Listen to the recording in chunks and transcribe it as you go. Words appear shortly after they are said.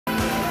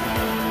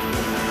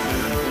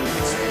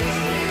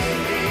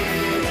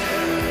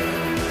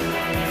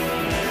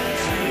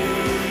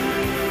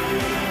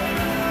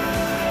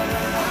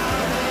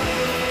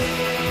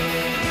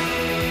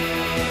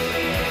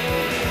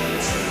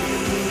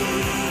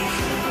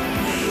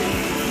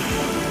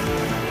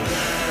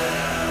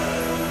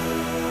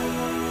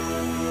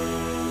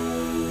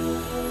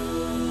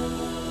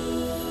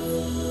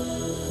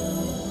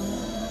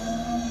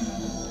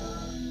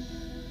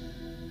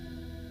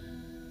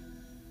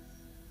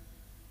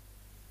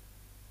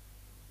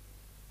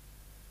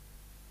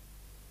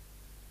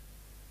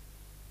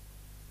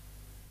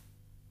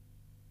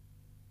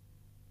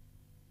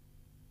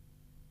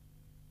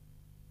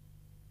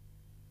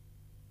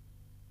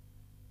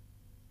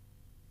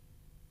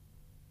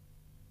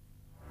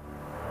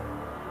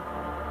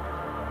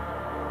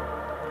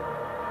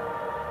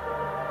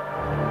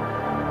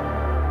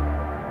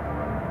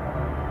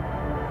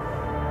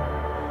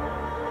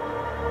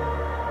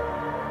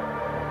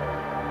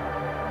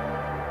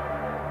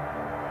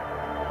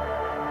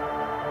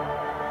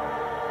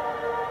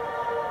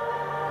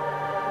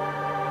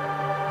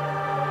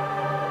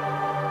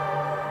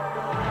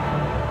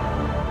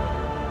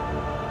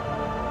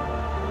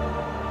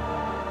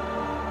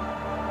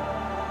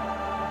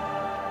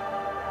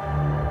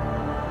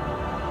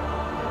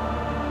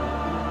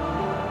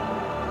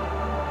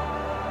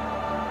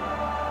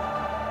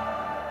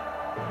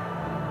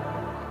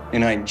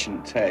In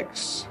ancient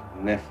texts,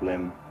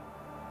 Nephilim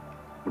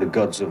were the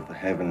gods of the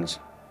heavens,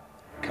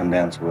 come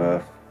down to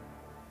earth.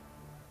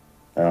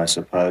 I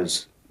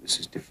suppose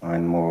this is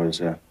defined more as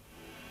a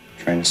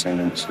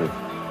transcendence of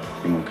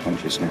human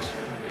consciousness,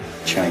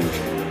 change.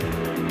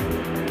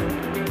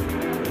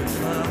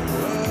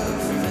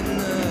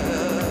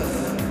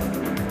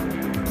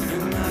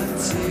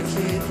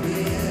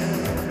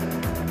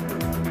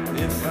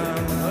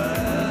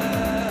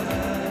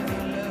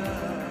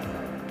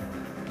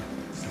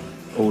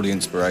 All the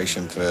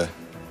inspiration for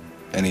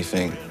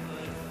anything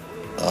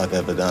I've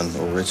ever done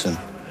or written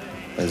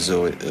is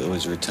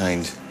always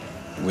retained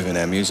within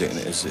our music. And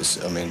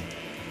I mean,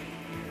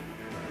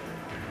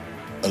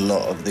 a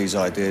lot of these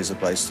ideas are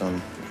based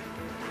on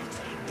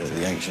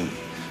the ancient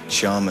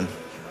shaman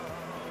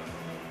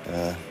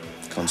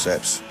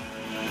concepts.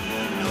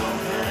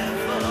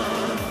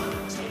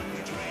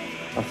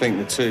 I think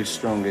the two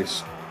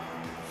strongest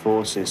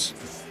forces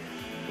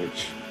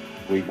which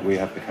we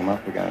have to come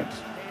up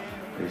against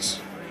is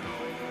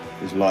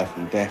life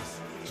and death.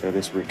 So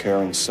this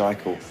recurring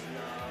cycle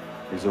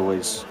is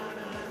always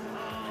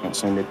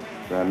transcended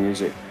through our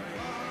music.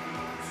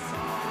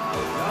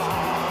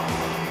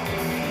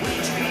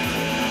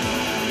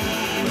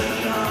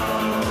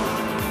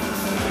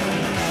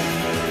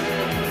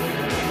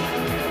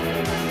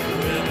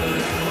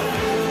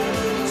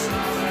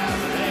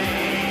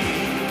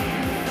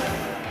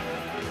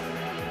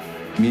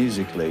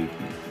 Musically,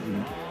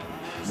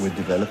 we've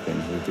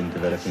been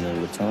developing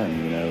all the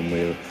time, you know, and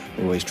we're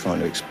always trying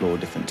to explore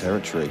different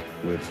territory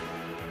with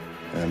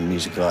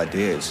musical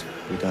ideas.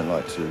 We don't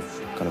like to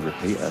kind of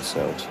repeat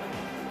ourselves.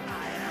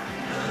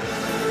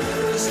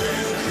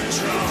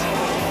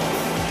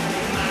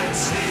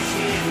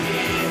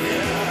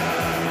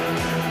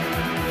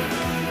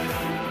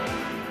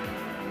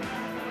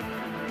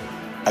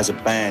 As a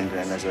band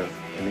and as an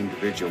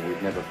individual,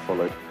 we've never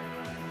followed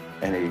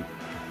any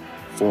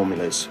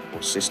formulas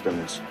or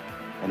systems,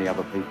 any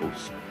other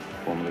people's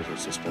formulas or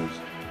systems.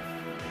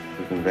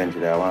 We've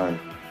invented our own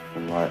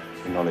from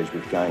the knowledge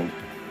we've gained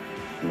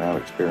from our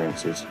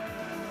experiences.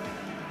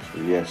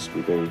 So yes,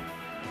 we do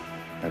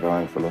have our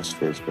own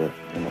philosophies, but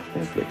they're not to be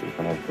inflicted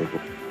upon other people.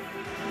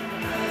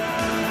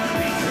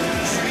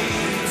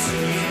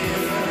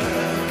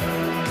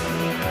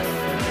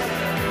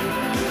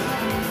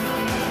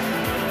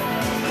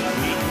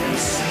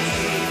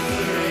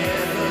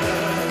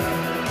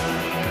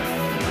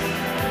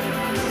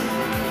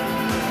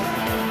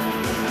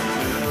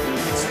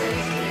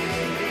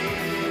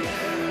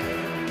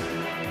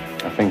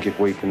 I think if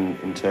we can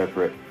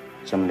interpret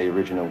some of the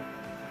original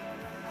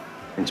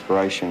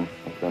inspiration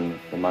of the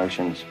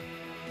emotions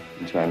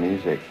into our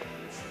music,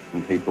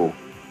 and people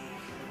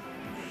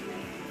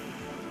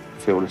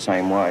feel the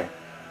same way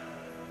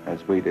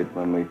as we did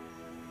when we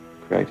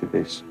created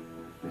this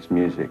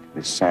music,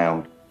 this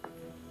sound,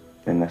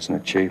 then that's an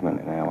achievement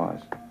in our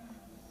eyes.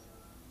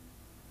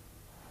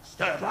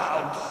 Step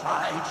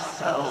outside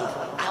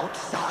self,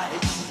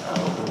 outside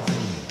self.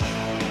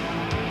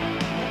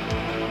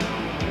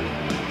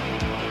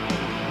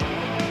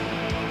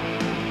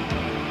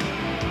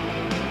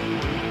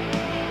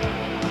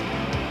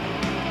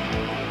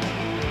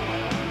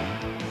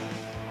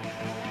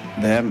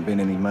 There haven't been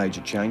any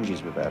major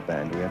changes with our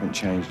band. We haven't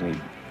changed any.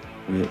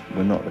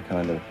 We're not the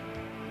kind of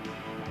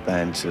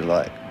band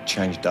to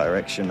change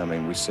direction. I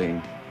mean, we've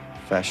seen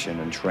fashion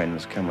and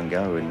trends come and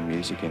go in the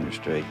music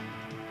industry,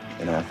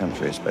 in our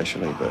country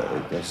especially, but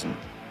it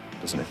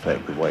doesn't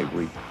affect the way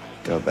we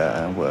go about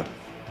our work.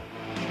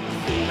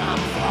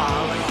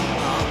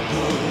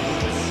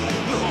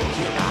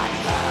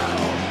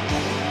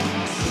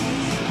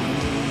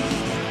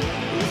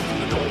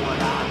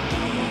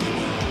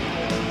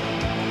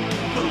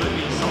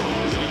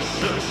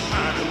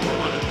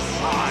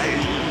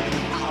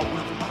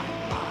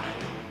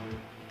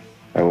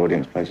 Our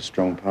audience plays a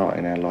strong part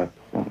in our live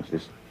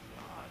performances.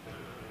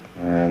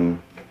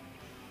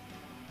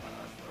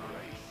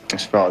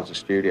 As far as the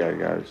studio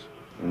goes,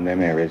 in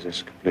them areas,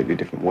 it's a completely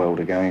different world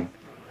again.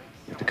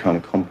 You have to kind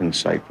of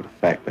compensate for the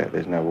fact that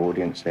there's no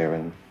audience there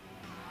and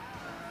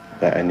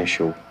that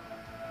initial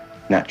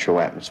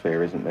natural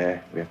atmosphere isn't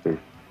there. We have to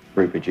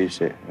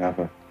reproduce it in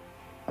other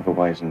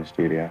ways in the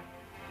studio.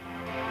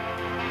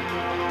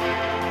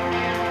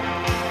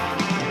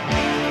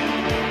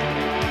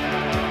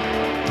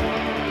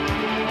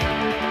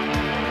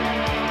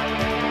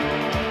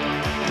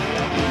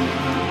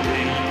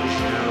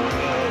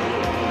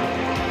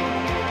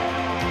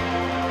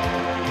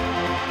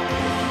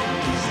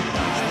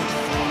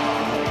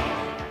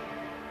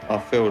 I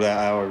feel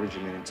that our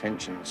original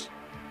intentions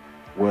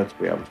were to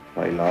be able to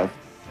play live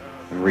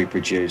and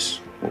reproduce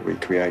what we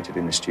created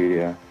in the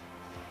studio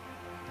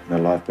in a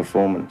live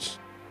performance.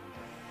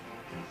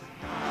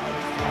 I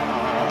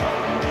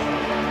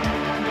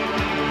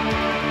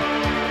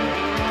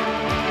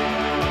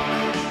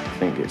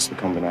think it's the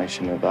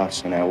combination of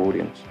us and our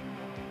audience,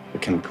 the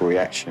chemical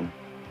reaction,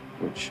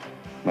 which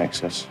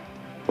makes us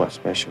quite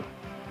special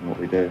in what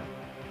we do.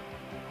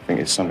 I think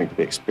it's something to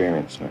be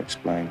experienced, not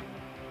explained.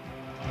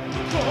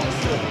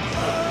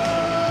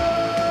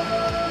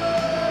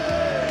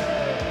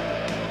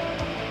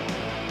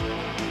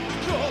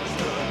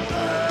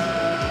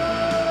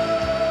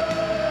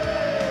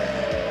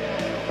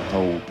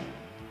 whole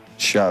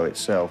show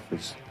itself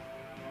is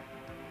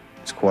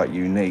quite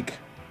unique,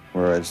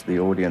 whereas the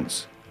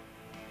audience,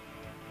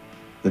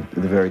 the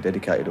very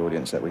dedicated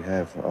audience that we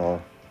have,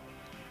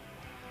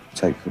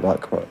 take like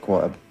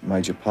quite a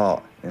major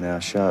part in our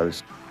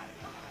shows.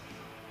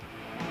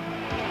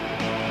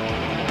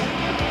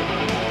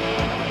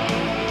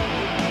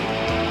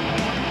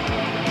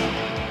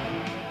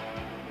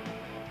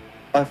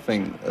 I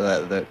think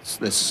that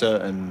there's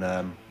certain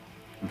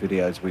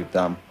videos we've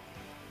done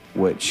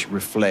which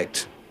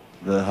reflect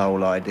the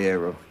whole idea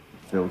of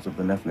Fields of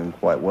the Nephilim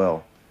quite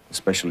well,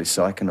 especially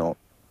Psychonaut.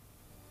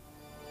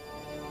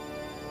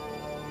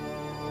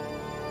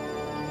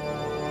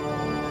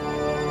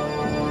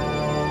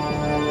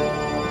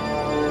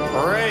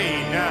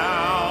 Pray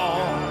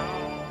now.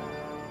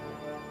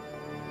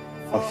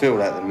 I feel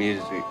that the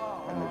music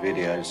and the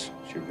videos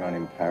should run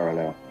in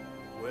parallel.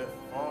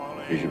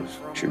 The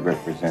visuals should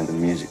represent the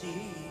music,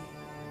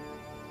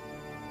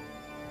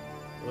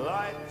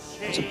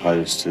 as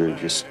opposed to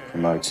just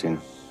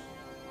promoting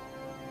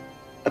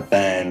a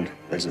band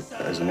as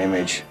an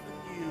image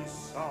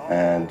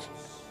and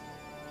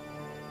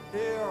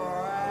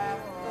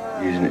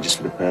using it just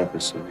for the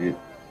purpose of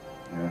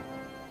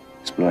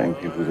exploiting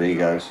people's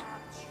egos.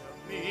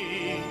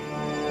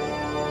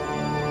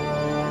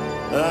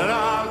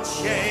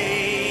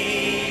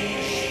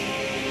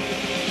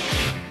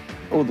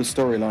 All the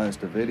storylines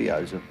to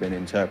videos have been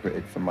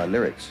interpreted from my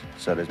lyrics,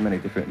 so there's many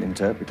different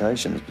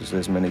interpretations because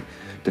there's many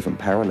different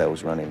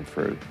parallels running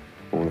through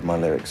all of my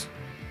lyrics.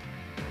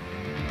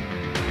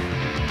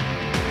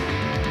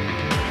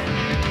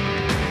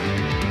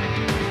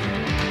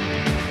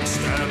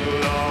 Stand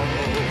alone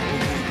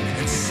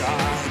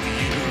inside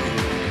you.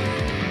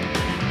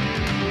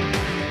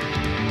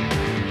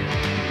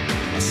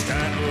 I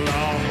stand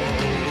alone,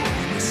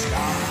 the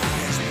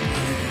sky's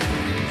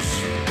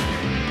blues.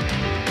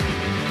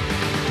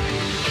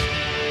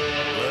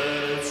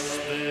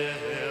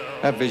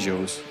 Our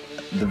visuals,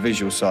 the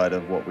visual side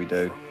of what we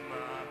do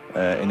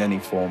in any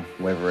form,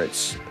 whether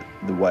it's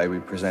the way we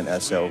present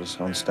ourselves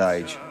on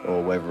stage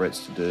or whether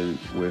it's to do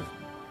with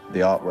the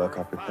artwork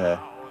I prepare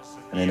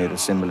and any of the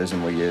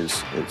symbolism we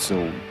use, it's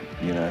all,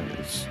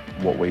 it's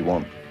what we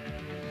want.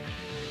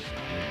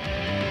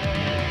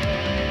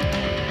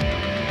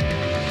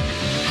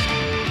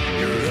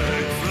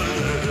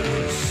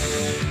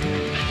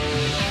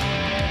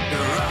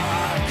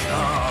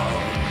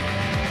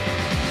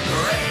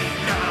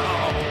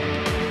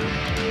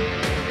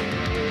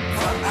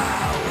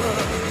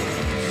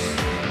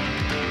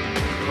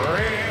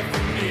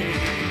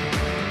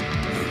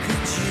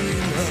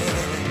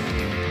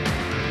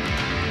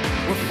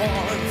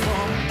 Falling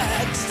from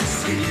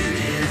ecstasy,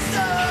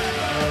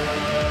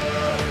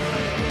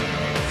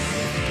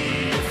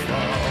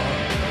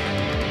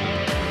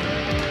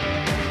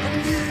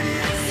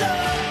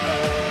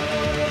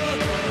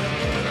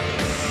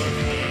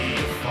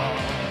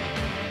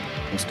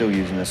 I'm still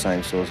using the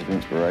same source of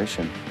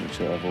inspiration,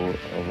 which I've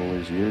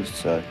always used,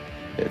 so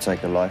it'd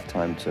take a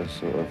lifetime to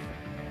sort of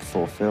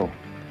fulfill.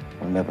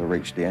 I'll never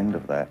reach the end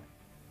of that.